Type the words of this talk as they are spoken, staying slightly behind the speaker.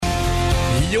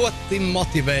Ļoti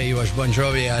motivējoši Bon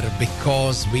Jovi ar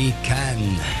Because We Can.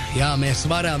 Jā, mēs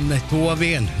varam ne to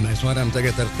vien. Mēs varam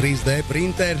tagad ar 3D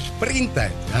printeru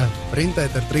printēt. Ja?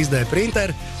 Printēt ar 3D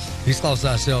printeru.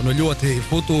 Izklausās jau ļoti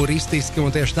futūristiski,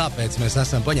 un tieši tāpēc mēs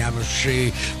esam paņēmuši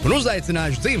un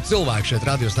uzaicinājuši dzīvu cilvēku šeit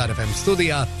Radio Star FM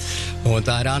studijā. Un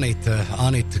tā ir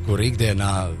Anita, kur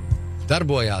ikdienā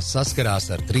darbojās, saskarās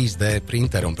ar 3D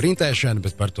printeru un printēšanu,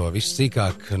 bet par to visu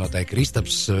sīkāk noteikti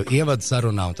Kristaps ievada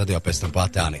sarunā, un tad jau pēc tam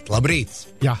pati Anita. Labrīt!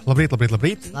 Jā, labrīt!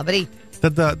 Labrīt!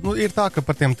 Tad ir tā, ka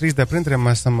par tiem 3D printeriem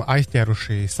mēs esam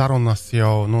aizķēruši sarunas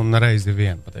jau nereizi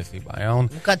vien patiesībā. Ja?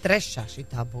 Kā trešā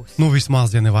šitā būs?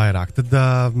 Vismaz, ja ne vairāk. Tad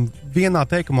vienā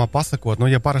teikumā pasakot,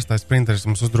 ja parastais printeris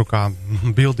mums uzdrukā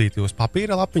bildīti uz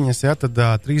papīra lapiņas, ja, tad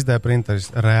 3D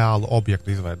printeris reālu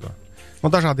objektu izveido. No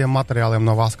dažādiem materiāliem,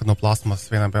 no vaska, no plasmas,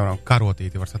 piemēram,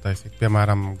 karotīti var sataisīt,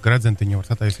 piemēram, gredzentiņu var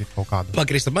sataisīt kaut kādu.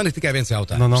 Krista, man ir tikai viens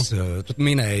jautājums. Tu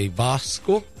minēji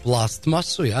vasku,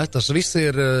 plastmasu, jā, tas viss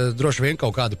ir droši vien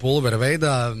kaut kāda pulvera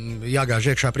veidā jāgāž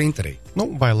iekšā printerī.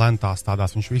 Vai lentās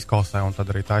tādās viņš viskausē un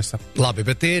tad arī taisa. Labi,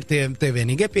 bet tie ir tie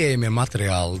vienīgie pieejamie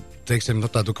materiāli, teiksim,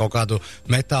 tādu kaut kādu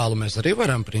metālu mēs arī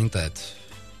varam printēt.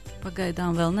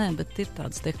 Pagaidām vēl nē, bet ir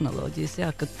tādas tehnoloģijas, jā,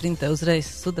 kad printē uzreiz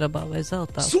sudrabā vai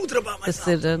zeltā. Sudrabā vai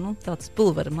zeltā? Tas ir, tāds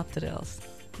pulvera materiāls.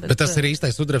 Bet tas ir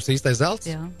īstais sudrabs, īstais zelts?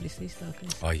 Jā,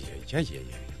 visīstākais. Ai.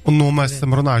 Un mēs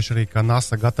esam runājuši arī, ka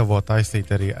NASA gatavo taisīt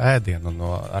arī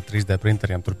ēdienu ar 3D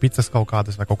printeriem. Tur pizzas kaut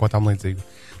kādas vai kaut ko tam līdzīgu.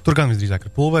 Tur gan visdrīzāk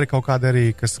ir pulveri kaut kādi arī,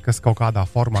 kas kaut kādā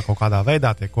formā, kaut kādā veidā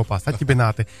tiek kopā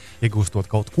saķibināti, iegūstot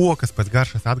kaut ko, kas pēc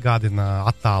garšas atgādina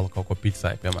attālu kaut ko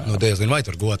pizzai, piemēram. Diezgan, vai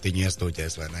tur gotiņi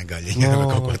iestūķies vai ne, gaļiņi vai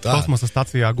kaut ko tādu. Kosmosa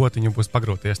stacijā gotiņu būs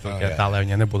pagrūti iestūķēt tā, lai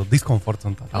viņai nebūtu diskomforts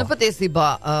un tā tālāk. Patiesībā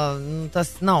tas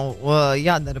nav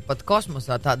jādara pat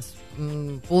kosmosā, tādas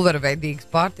pulverveidīgas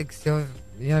pārtikas jau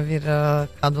ir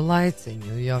kādu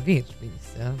laiciņu, jau ir viņas,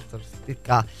 ja? Tur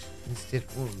viņas ir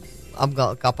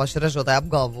kā paši ražotāji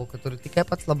apgalvo, ka tur ir tikai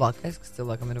pats labākais, kas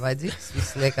cilvēkam ir vajadzīgs,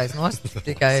 viss liekais nost,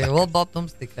 tikai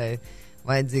olbaltums, tikai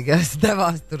vajadzīgais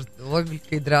devās, tur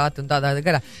ogļhidrāti un tādā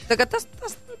garā. Tā kā tas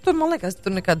tur, man liekas,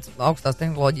 tur nekādas augstās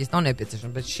tehnoloģijas nav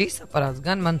nepieciešams, bet šis aparāts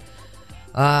gan man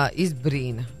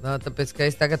izbrīna, tāpēc, ka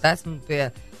es tagad esmu pie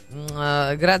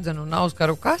gredzenu un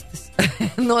auskaru kastes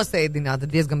nosēdināta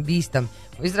diezgan bīstam.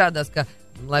 Izrādās, ka,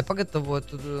 lai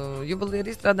pagatavotu jubilieru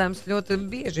izstrādājumus, ļoti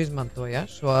bieži izmantoja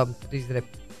šo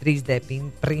 3D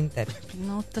printeri.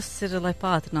 Tas ir, lai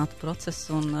pātrinātu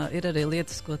procesu, un ir arī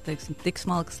lietas, ko, teiksim, tik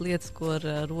smalkas lietas, ko ar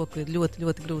roku ir ļoti,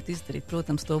 ļoti grūti izdarīt.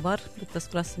 Protams, to var, bet tas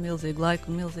prasa milzīgu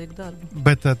laiku un milzīgu darbu.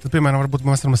 Bet, tad, piemēram, varbūt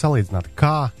mēs varam salīdzināt,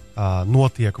 kā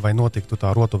notiek vai notiktu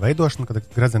tā rotu veidošana, kad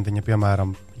gredzentiņa,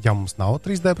 piemēram, ja mums nav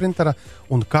 3D printera,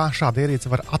 un kā šāda ierīce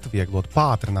var atvieglot,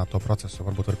 pātrināt to procesu,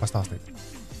 varbūt var pastāstīt?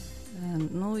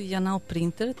 Ja nav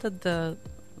printera, tad,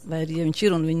 vai ja viņš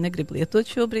ir un viņi negrib lietot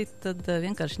šobrīd, tad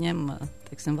vienkārši ņem,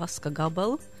 teiksim, vaska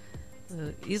gabalu,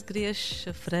 izgriež,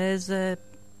 frēzē,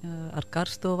 ar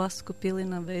karsto vasku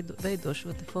pilina, veido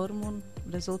šo te formu,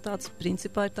 un rezultāts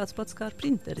principā ir tāds pats kā ar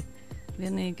printeri.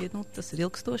 Vienīgi, tas ir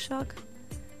ilgstošāk.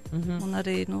 Un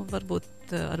arī,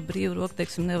 varbūt ar brīvu roku,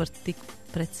 teiksim, nevar tik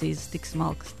precīzi, tik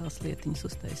smalkas tās lietiņas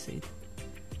uztaisīt.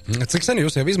 Cik sen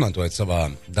jūs jau izmantojat savā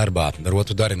darbā,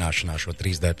 rotu darināšanā šo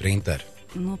 3D printeru?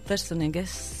 Personīgi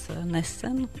es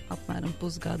nesen, apmēram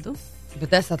pusgadu.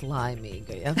 Bet esat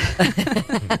laimīga, ja?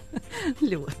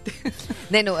 Ļoti.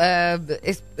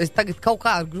 Es tagad kaut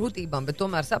kā ar grūtībām, bet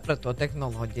tomēr sapratu to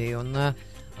tehnoloģiju. Un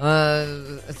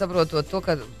saprotot to,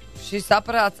 ka šis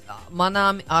aparāts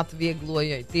manāmi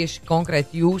atviegloja tieši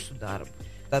konkrēti jūsu darbu.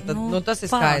 Tātad, tas ir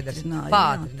skaidrs.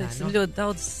 Pātrināja. Ļoti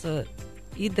daudz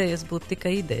idejas būtu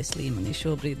tikai idejas līmenī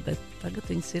šobrīd, bet tagad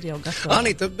viņas ir jau gatavas.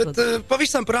 Anita, bet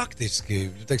pavisam praktiski,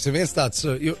 teiksim, viens tāds,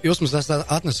 jūs mums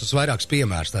esat atnesus vairākus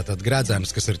piemērus, tātad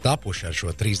gredzenes, kas ir tapuši ar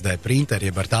šo 3D printeri,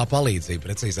 jeb ar tā palīdzību,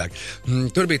 precīzāk.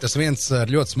 Tur bija tas viens ar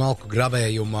ļoti smalku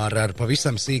gravējumu, ar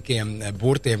pavisam sīkiem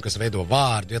burtiem, kas veido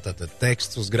vārdu, ja tātad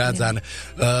teksts uz gredzena.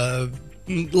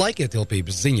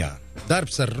 Laikietilpības ziņā.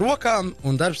 Darbs ar rokām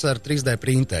un darbs ar 3D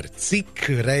printeri. Cik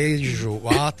reižu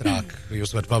ātrāk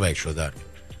jūs varat paveikt šo darbu?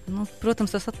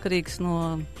 Protams, tas atkarīgs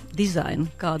no dizaina,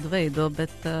 kādu veido,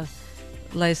 bet,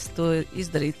 lai es to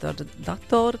izdarītu ar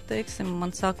datoru, teiksim,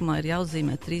 man sākumā ir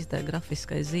jāuzzīmē 3D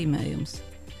grafiskais zīmējums.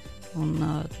 Un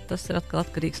tas ir atkal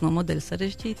atkarīgs no modeļa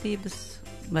sarežģītības,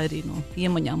 vai arī no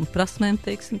iemaņām un prasmēm,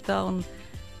 teiksim tā, un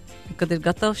kad ir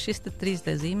gatavs šis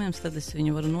 3D zīmējums, tad es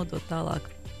viņu varu nodot tālāk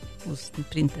uz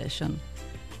printēšanu.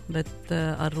 Bet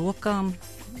ar rokām,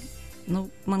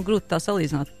 man grūti tā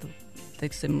salīdzināt,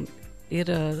 teiksim, ir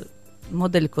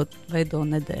modeļi, ko veido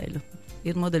nedēļu.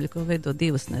 Ir modeļi, ko veido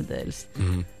 2 nedēļas.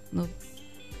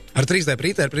 Ar 3D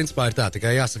printeri principā ir tā,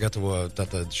 tikai jāsagatavo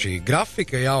tātad šī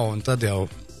grafika jau, un tad jau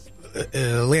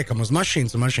liekam uz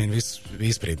mašīnas, un mašīna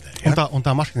visu printē. Ja? Un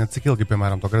tā mašīna, cik ilgi,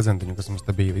 piemēram, to gredzentiņu, kas mums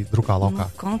te bija drukā laukā?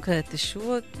 Konkrēti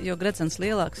jo gredzens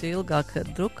lielāks, jo ilgāk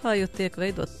drukā, jo tiek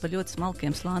veidot pa ļoti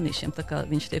smalkiem slānīšiem, tā kā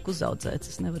viņš tiek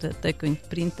uzaudzēts. Es nevaru teikt, ka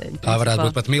viņi printē. Tā varētu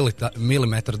būt pat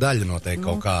milimetra daļa noteikti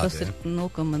kaut kāda. Tas ir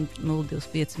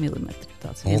 0,025 milimetri.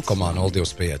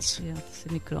 0,025. Jā, tas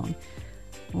ir mikroni.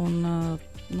 Un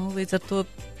līdz ar to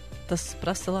tas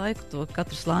prasa laiku, to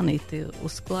katru slānīti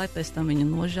uzklāja, pēc tam viņu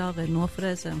nožāvē,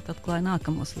 nofrēzē un tad klāja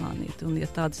nākamo slānīti. Un ja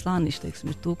tāda slānīša,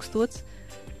 teiksim, ir 1000,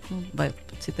 vai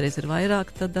citreiz ir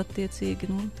vairāk, tad attiecīgi,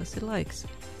 tas ir laiks.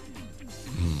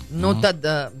 Tad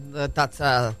tāds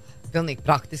pilnīgi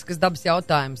praktisks dabas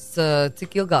jautājums.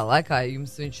 Cik ilgā laikā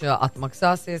jums viņš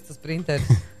atmaksāsies, tas printeris?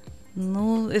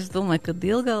 Es domāju, ka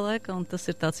ilgā laikā, un tas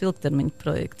ir tāds ilgtermiņa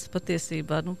projekts.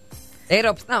 Patiesībā,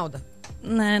 Eiropas nauda?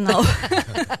 Nē, nav.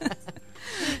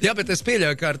 Jā, bet es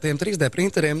pieļauju, ka ar tiem 3D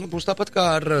printeriem būs tāpat kā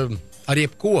ar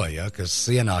jebko, ja, kas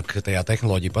ienāk tajā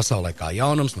tehnoloģiju pasaulē kā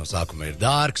jaunums. No sākuma ir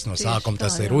dārgs, no sākuma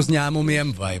tas ir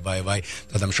uzņēmumiem vai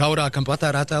tādam šaurākam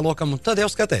patērētāju lokam, un tad jau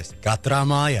skaties, katrā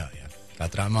mājā.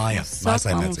 Katrā mājā.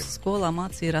 Sākumā mums skolā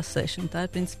mācīja rasēšanu, tā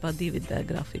ir principā 2D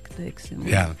grafika, teiksim.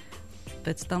 Jā.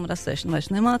 Pēc tam rasēšanu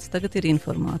vairs nemāca, tagad ir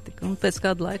informātika. Un pēc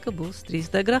kāda laika būs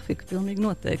 3D grafika, pilnīgi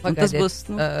noteikti. Un tas būs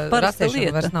parasta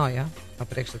lieta. Vairs nav, jā?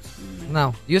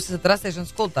 Nav. Jūs esat rasēšanas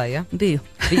skolotāji, jā? Biju.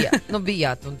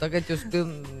 Bijāt, un tagad jūs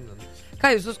Kā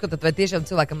jūs uzskatāt, vai tiešām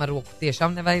cilvēkam ar roku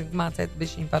tiešām nevajag mācīt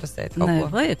bišķiņu parastēt kaut ko? Nē,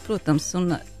 vajag, protams,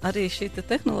 un arī šī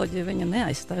tehnoloģija, viņa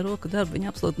neaizstāja roku darbu, viņa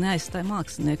absolūti neaizstāja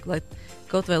mākslinieku,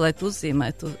 kaut vai, lai tu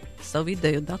uzzīmētu savu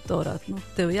ideju datorā,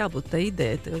 tev jābūt tā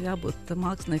ideja, tev jābūt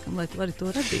māksliniekam, lai tu vari to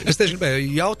radīt. Es tieši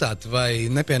gribēju jautāt, vai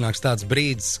nepienāks tāds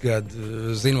brīdis, kad,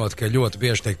 zinot, ka ļoti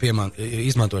bieži tiek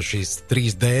izmantot šīs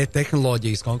 3D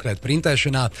tehnoloģijas konkrēti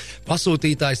printēšanā,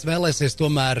 pasūtītājs vēlēsies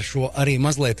tomēr šo arī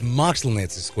mazliet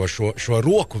māksliniecisko šo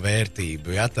roku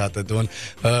vērtību, ja, tātad, un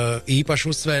īpaši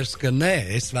uzsvērs, ka nē,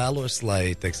 es vēlos,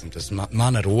 lai, teiksim, tas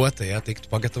mana rota, ja, tiktu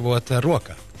pagatavota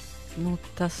rokā.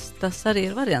 Tas arī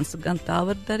ir variants. Gan tā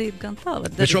var darīt, gan tā var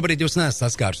darīt. Bet šobrīd jūs neesat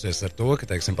saskārusies ar to, ka,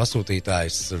 teiksim,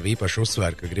 pasūtītājs īpaši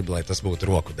uzsver, ka grib, lai tas būtu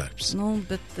roku darbs.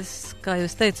 Bet kā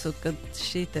jau es teicu, ka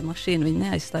šī te mašīna, viņa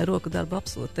neaizstāja roku darbu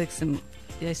absolūti, teiksim,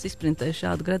 ja es izprintēju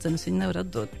šādu gredzenu, es viņu nevaru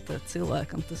atdot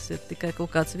cilvēkam. Tas ir tikai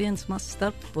kaut kāds viens mazs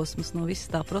starpposms no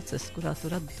visas tā procesa, kurā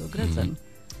tu radi to gredzenu.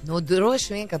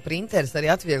 Droši vien, ka printeris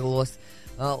arī atvieglos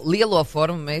lielo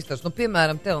formu meistars,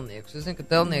 piemēram, telniekus. Es zinu, ka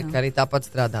telnieki arī tāpat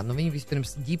strādā. Viņi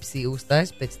vispirms ģipsī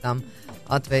uztais, pēc tam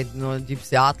atveid no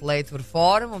ģipsī atleitvaru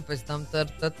formu, un pēc tam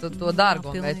to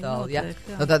dārgo metālu. Ja?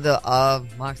 Tad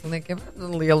māksliniekiem,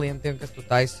 lieliem tiem, kas tu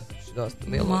taisa šitos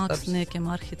lielos māksliniekiem,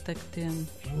 arhitektiem.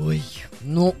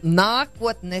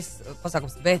 Nākotnes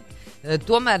pasākums, bet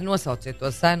tomēr nosauciet to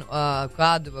senu, pa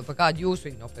kādu jūs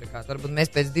viņu nopirkāt. Varbūt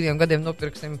mēs pēc 2 gadiem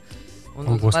nopirksim un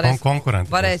būs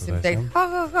konkurenti. Varēsim teikt,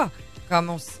 kā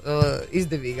mums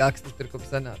izdevīgāks tas pirkums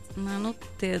sanāca.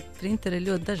 Tie printeri ir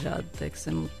ļoti dažādi,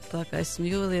 teiksim. Tā kā esmu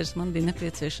juvelieris, man bija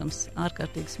nepieciešams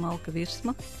ārkārtīgi smalka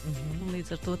virsma, un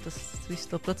līdz ar to tas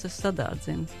visu to procesu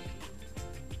sadārdzina.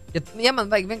 Ja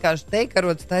man vajag vienkārši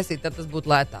teikarots taisīt, tad tas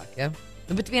būtu lētāk, ja?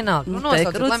 Bet vienalga.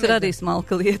 Teikarots ir arī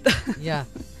smalka lieta. Jā.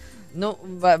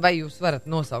 Vai jūs varat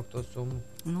nosaukt to summu?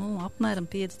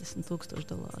 Apmēram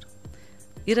 $50,000.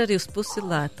 Ir arī uz pusi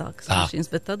lētākas mašīnas,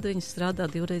 bet tad viņas strādā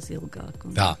 2 reizes ilgāk.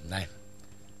 Tā, nē.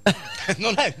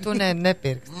 Tu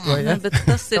nepirksi to, ja? Bet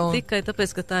tas ir tikai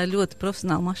tāpēc, ka tā ir ļoti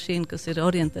profesionāla mašīna, kas ir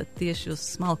orientēta tieši uz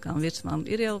smalkām virsmām.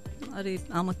 Ir jau arī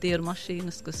amatieru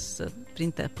mašīnas, kas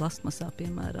printē plastmasā,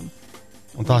 piemēram.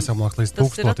 Un tās jau māks līdz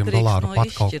 $1,000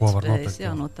 pat kaut ko var nopirkt.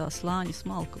 Jā, no tā slāņa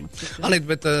smalkuma. Anīt,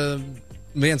 bet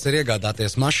viens ir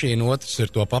iegādāties mašīnu, otrs ir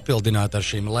to papildināt ar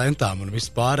šīm lentām un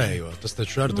visu pārējo. Tas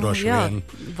taču ar droši vien.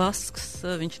 Vasks,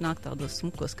 viņš nāk tādos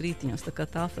smukos krītiņos, tā kā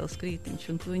tāfels krītiņš,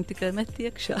 un tu viņu tikai met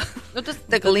iekšā. Tas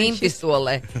tā kā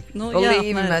līmpistolē.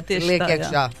 Liek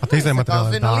iekšā. Pat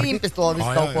izējumateriāli ir dārgi. Līmpistoli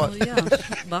visu kaut ko. Jā,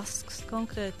 vasks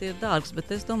konkrēti ir dārgs,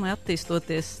 bet es domāju,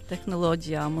 attīstoties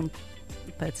tehnoloģijām un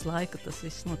pēc laika tas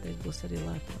viss noteikti būs arī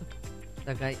lētāk.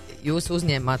 Tā kā jūs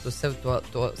uzņēmāt uz sevi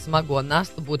to smago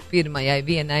nastu būt pirmajai,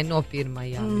 vienai no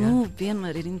pirmajām. Ja?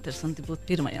 Vienmēr ir interesanti būt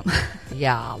pirmajam.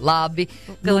 Jā, labi.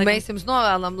 Mēs jums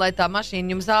novēlam, lai tā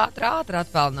mašīna jums ātri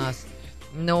atpelnās.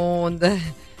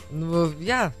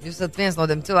 Jā, jūs esat viens no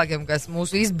tiem cilvēkiem, kas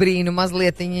mūsu izbrīnu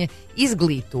mazlietiņi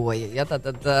izglītoja. Ja?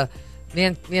 Tātad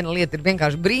viena lieta ir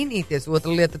vienkārši brīnīties,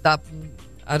 otra lieta tā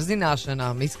ar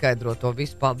zināšanām izskaidrot to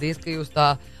visu. Paldies, ka jūs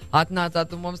tā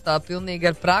atnācāt un mums tā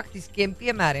pilnīgi ar praktiskiem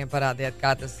piemēriem parādījāt,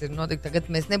 kā tas ir notikt. Tagad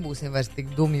mēs nebūsim vairs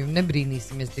tik dumi un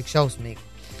nebrīnīsimies tik šausmīgi.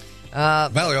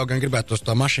 Vēl jau gan gribētu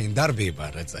to mašīnu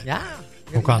darbībā redzēt. Jā.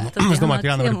 Es domāju, ka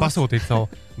Jāna var pasūtīt savu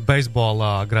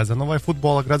beisbola gredzenu vai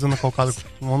futbola gredzenu kaut kādu,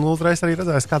 un uzreiz arī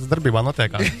redzēs, kāds darbībā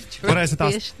notiekās. Varēsi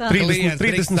tās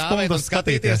 30 stundas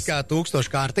skatīties. Kā 1000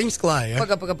 kārtiņas klāja.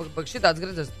 Paga, šitāds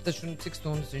gredzens, taču cik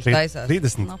stundas viņš taisās?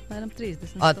 30. Apmēram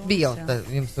 30 stundas. Bija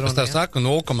jums runa. Es tev saku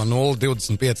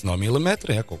 0,025 no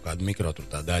milimetra, ja kaut kāda mikro tur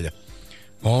tā daļa.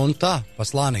 Un tā, pa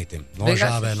slānītim.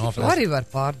 Nožāvē, nofrēst. To arī var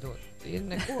pārdot. Ir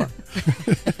neko.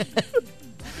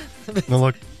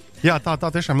 Jā, tā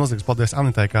tiešām milzīgs paldies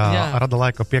Anitai, ka rada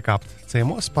laiku piekāpt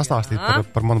ciemos, pastāstīt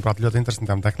par, manuprāt, ļoti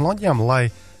interesantām tehnoloģijām, lai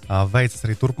veicas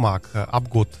arī turpmāk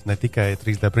apgūt ne tikai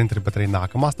 3D printeri, bet arī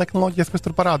nākamās tehnoloģijas, kas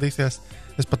tur parādīsies.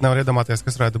 Es pat nevaru iedomāties,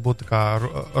 kas varētu būt kā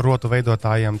rotu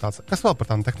veidotājiem tāds. Kas vēl par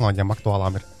tādām tehnoloģijām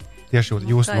aktuālām ir tieši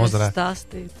jūsu nozarē?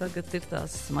 Tagad ir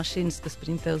tās mašīnas, kas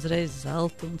printē uzreiz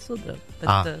zeltu un sudrabu.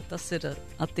 Bet tas ir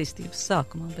attīstības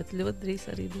sākumā, bet ļoti drīz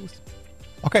arī būs.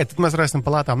 Ok, tad mēs varēsim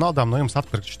par lētām naudām no jums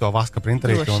atpirkt šo vaska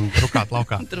printerīti un drukāt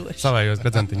laukā savējos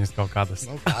gredzentiņus kaut kādas.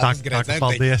 Tā,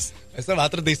 paldies. Mēs tev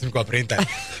atradīsim, ko printēt.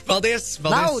 Paldies.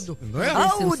 Naudu.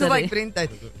 Naudu vajag arī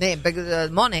printēt. Nē, bet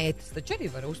monētas taču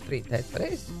arī var uzprintēt,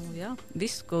 pareizi? Jā,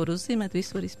 visu, ko var uzzīmēt,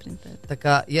 visu var izprintēt. Tā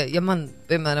kā, ja man,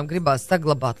 piemēram, gribās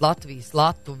saglabāt Latvijas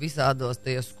latu visādos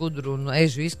tajos skudru un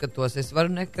ežu izskatos, es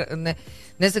varu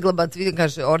nesaglabāt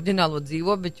vienkārši oriģinālo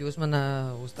dzīvo, bet jūs man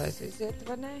uztaisīsiet,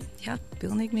 vai ne? Jā,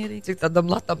 pilnīgi mierīgi. Cik tādam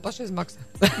latam pašais maksā?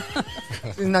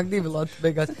 Iznāk 2 lati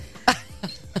beigās.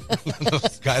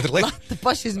 Skaidri likt. Lata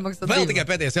pašizmaksā. Vēl tikai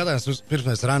pēdējais jautājums, pirms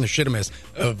mēs ar Āni šķiramies.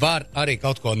 Var arī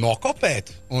kaut ko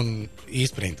nokopēt un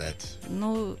izprintēt?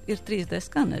 Ir 3D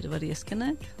skaneri, var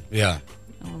ieskanēt. Jā.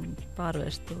 Un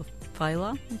pārvērst to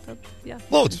failā. Un tad,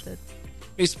 Lūdzu. printēt.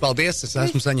 Viss, paldies, es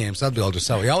esmu saņēmis atbildi uz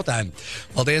savu jautājumu.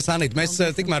 Paldies, Anita. Mēs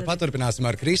tikmēr paturpināsim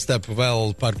ar Kristapu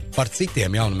vēl par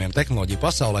citiem jaunumiem tehnoloģiju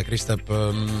pasaulē. Kristap,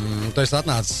 tu esi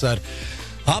atnācis ar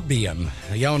abiem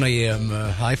jaunajiem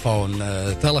iPhone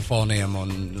telefoniem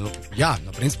un,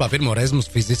 principā pirmo reizi mums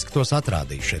fiziski tos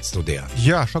atrādīja šeit studijā.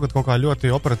 Jā, šogad kaut kā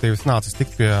ļoti operatīvi nācis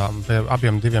tikt pie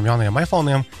abiem diviem jaunajiem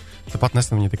iPhoneiem. Tāpat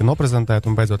nesen viņi tika noprezentēti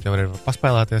un beidzot jau var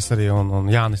paspēlēties arī. Un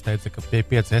Jānis teica, ka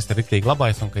 5S ir riktīgi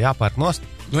labais un ka jāpērk nost.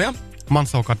 Nu jā. Man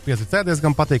savukārt 5C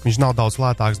diezgan patīk. Viņš nav daudz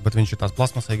lētāks, bet viņš ir tās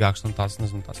plasmasīgāks un tās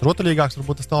rotaļīgāks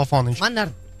varbūt tas telefoniņš.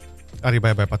 Man arī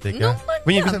baibai patīk, jā.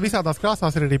 Viņi visādās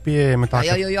krāsās ir arī pieejami, tā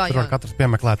ka tur var katrs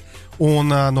piemeklēt. Un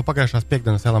no pagājušās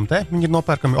piekdienas LMT viņi ir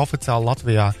nopērkami oficiāli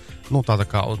Latvijā, tāda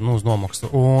kā uz nomaksu.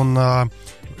 Un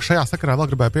šajā sakarā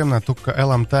vēl gribēju pieminēt, ka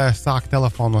LMT sāk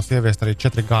telefonos ieviest arī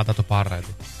 4G datu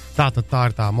pārraidi. Tātad tā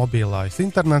ir tā mobilais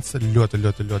internets, ļoti,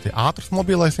 ļoti, ļoti ātrs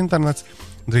mobilais internets.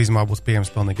 Drīzumā būs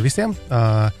pieejams pilnīgi visiem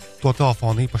to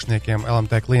telefonu īpašniekiem,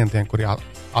 LMT klientiem, kuri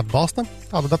atbalsta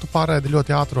tādu datu pārraidi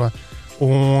ļoti ātro.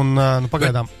 Un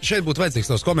pagaidām. Bet šeit būtu vajadzīgs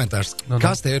tos komentārs.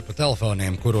 Kas tie ir par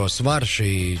telefoniem, kuros var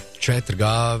šī 4G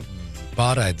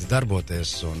pārraide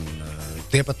darboties, un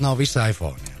tie pat nav visi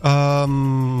iPhone?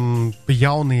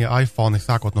 Jaunie iPhone,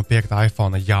 sākot no 5.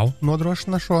 iPhone, jau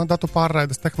nodrošina šo datu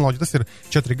pārraides tehnoloģiju. Tas ir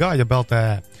 4G, jeb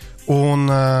LTE. Un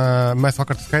mēs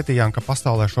vakar skaitījām, ka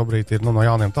pasaulē šobrīd ir no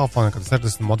jauniem telefoniem, kad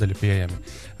 60 modeļi pieejami.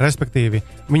 Respektīvi,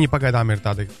 viņi pagaidām ir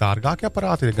tādi dārgāki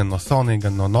aparāti, gan no Sony,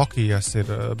 gan no Nokijas,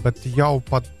 bet jau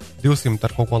pat 200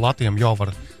 ar kaut ko latiem jau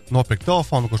var nopirkt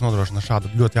telefonu, kurš nodrošina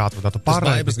šādu ļoti ātru datu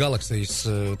pārraidi. Baibas Galaxijas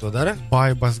to dara?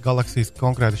 Baibas Galaxijas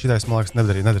konkrēti šitais, man liekas,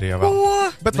 nedarīja vēl.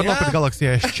 Bet var nopirkt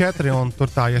Galaxija S4 un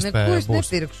tur tā iespēja būs. Neko es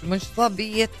nepirkšu, man šis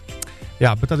labi iet.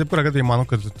 Jā, bet tad, jebkurā gadījumā,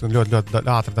 kad ļoti, ļoti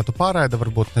ātri datu pārraide,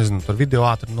 varbūt, tur video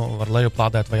ātri var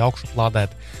lejuplādēt vai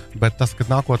augšuplādēt, bet tas,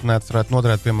 kad nākotnē tas varētu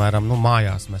noderēt, piemēram,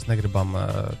 mājās, mēs negribam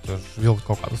tur vilkt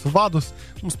kaut kādus vadus,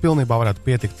 mums pilnībā varētu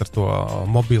pietikt ar to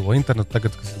mobilo internetu,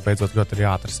 tagad, kas ir beidzot ļoti arī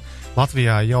ātrs.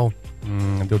 Latvijā jau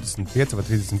 25 vai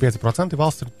 35%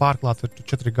 valsts ir pārklāta ar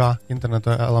 4G internetu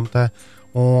LMT,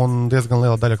 un diezgan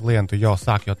liela daļa klientu jau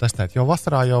sāk testēt. Jau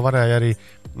vasarā jau varēja arī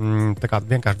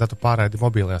vienkārši datu pārraidi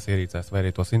mobilajās ierīcēs vai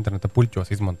arī tos interneta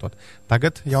puļķos izmantot.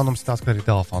 Tagad jaunums tāds, ka arī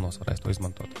telefonos varēs to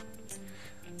izmantot.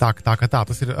 Tā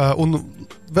tas ir. Un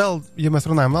vēl, ja mēs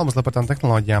runājam vēl mazliet par tām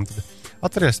tehnoloģijām, tad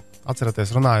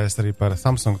atcerieties, runājies arī par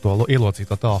Samsung to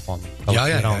ielocīto telefonu. Jā.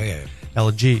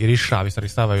 LG ir izšāvis arī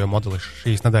savējo modeli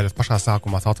šīs nedēļas pašā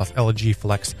sākumā, saucās LG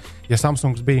Flex. Ja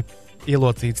Samsungs bija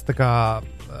ielocīts tā kā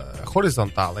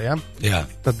horizontāli, Jā.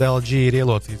 Tad LG ir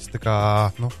ielocīts tā kā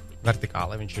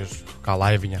vertikāli, viņš ir kā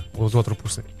laiviņa uz otru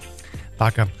pusi. Tā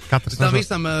ka katrs... Tā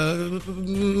visam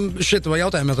šito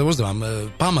jautājumu jau tev uzdevām.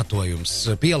 Pamatojums,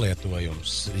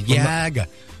 pielietojums, jēga.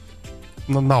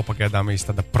 nav pagaidām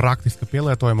īsti tāda praktiska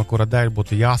pielietojuma, kura dēļ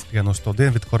būtu jāskrien uz to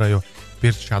Dienvidkoreju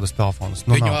pirkt šādus telefonus.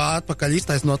 Viņu atpakaļ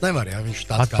iztaisnot nevar, jā? Viņš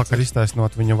tāds atpakaļ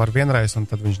iztaisnot viņu var vienreiz, un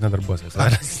tad viņš nedarbosies.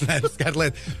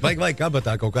 Vajag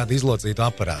kabatā kaut kādu izlocītu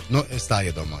aparātu. Es tā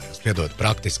iedomājos, piedod,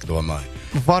 praktiski domāju.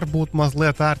 Varbūt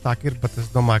mazliet ērtāk ir, bet es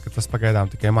domāju, ka tas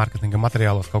pagaidām tikai mārketinga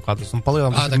materiālos kaut kādus un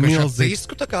palielinās. Tā kā šāds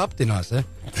disku tā kā aptinās, ja?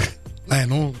 Nē,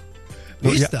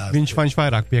 viņš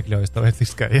vairāk piekļaujas tā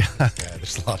veiciskai, jā.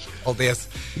 Labi, paldies.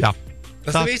 Jā.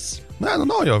 Tas ir viss? Nē,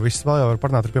 nav jau viss. Vēl jau var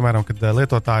parunāt, piemēram, kad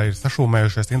lietotāji ir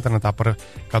sašūmējušies internetā par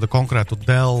kādu konkrētu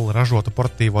Dell ražotu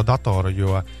portatīvo datoru,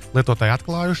 jo lietotāji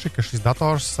atklājuši, ka šis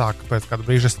dators sāk pēc kāda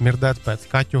brīža smirdēt pēc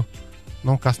kaķu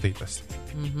kastītes.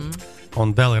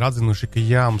 Un Dell ir atzinuši, ka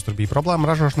jā, mums tur bija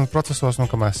problēma ražošanas procesos,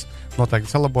 ka mēs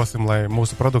noteikti salabosim, lai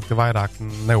mūsu produkti vairāk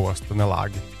neostu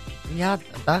nelāgi. Jā,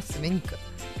 tas viņa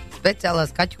speciālās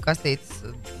kaķu kastītes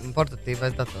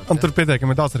portatīvais dators. Un tur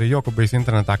pietiekami daudz arī joku bijis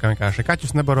internetā, ka vienkārši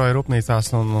kaķus nebaroja rūpnīcās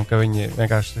un ka viņi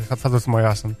vienkārši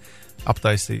sadusmojās un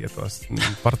aptaisīja tos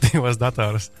portatīvos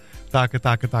datorus.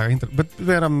 Bet,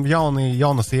 piemēram,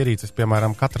 jaunas ierīces,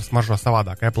 piemēram, katrs smaržo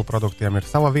savādāk. Apple produktiem ir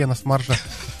sava viena smarža,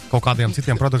 kaut kādiem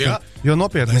citiem produktiem. Jo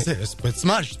nopietni... Es pēc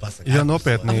smaržas pasaku. Jo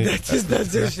nopietni...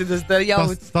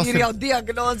 Ir jau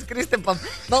diagnoze Kristapam.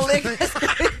 Man liekas,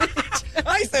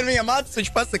 aizsver viņam acis,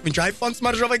 viņš pasaka, viņš iPhone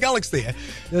smaržo vai Galaxija.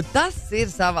 Tas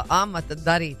ir sava amata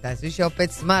darītājs. Viņš jau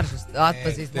pēc smaržas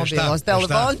atpazīst mobilos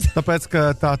telefons. Tāpēc, ka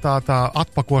tā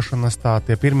atpakošanas,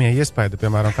 tie pirmie iespēja,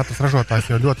 piemēram, katrs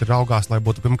ražotājs jau ļoti raugās, lai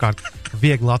būtu pirmkārt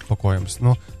viegli atpakojams.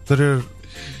 Tur ir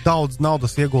daudz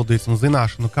naudas ieguldīts un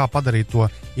zināšanu, kā padarīt to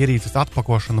ierīces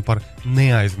atpakošanu par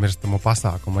neaizmirstamu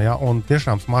pasākumu. Ja? Un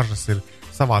tiešām smaržas ir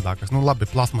savādākas. Labi,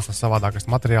 plasmasas savādākas,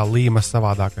 materiāla līmes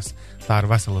savādākas. Tā ir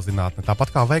vesela zinātne. Tāpat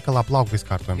kā veikalā plauktu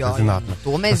izkārtojums ir zinātne.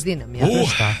 To mēs zinām.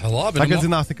 Labi, tagad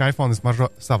zinās, ka iPhone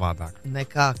smaržo savādāk.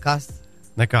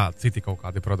 Nekā citi kaut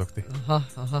kādi produkti.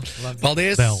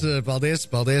 Paldies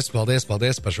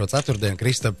par šo ceturtdienu,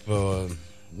 Kristap.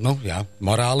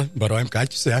 Morāli, barojam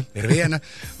kaķus, ir viena.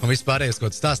 Un vispārējais, ko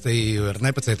tu stāstīji, ar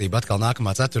nepacietību atkal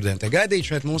nākamā ceturtdiena te gaidīt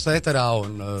šeit mūsu eterā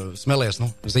un smelies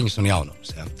ziņas un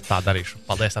jaunumus. Tā darīšu.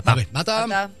 Paldies, atā. Labi, atā.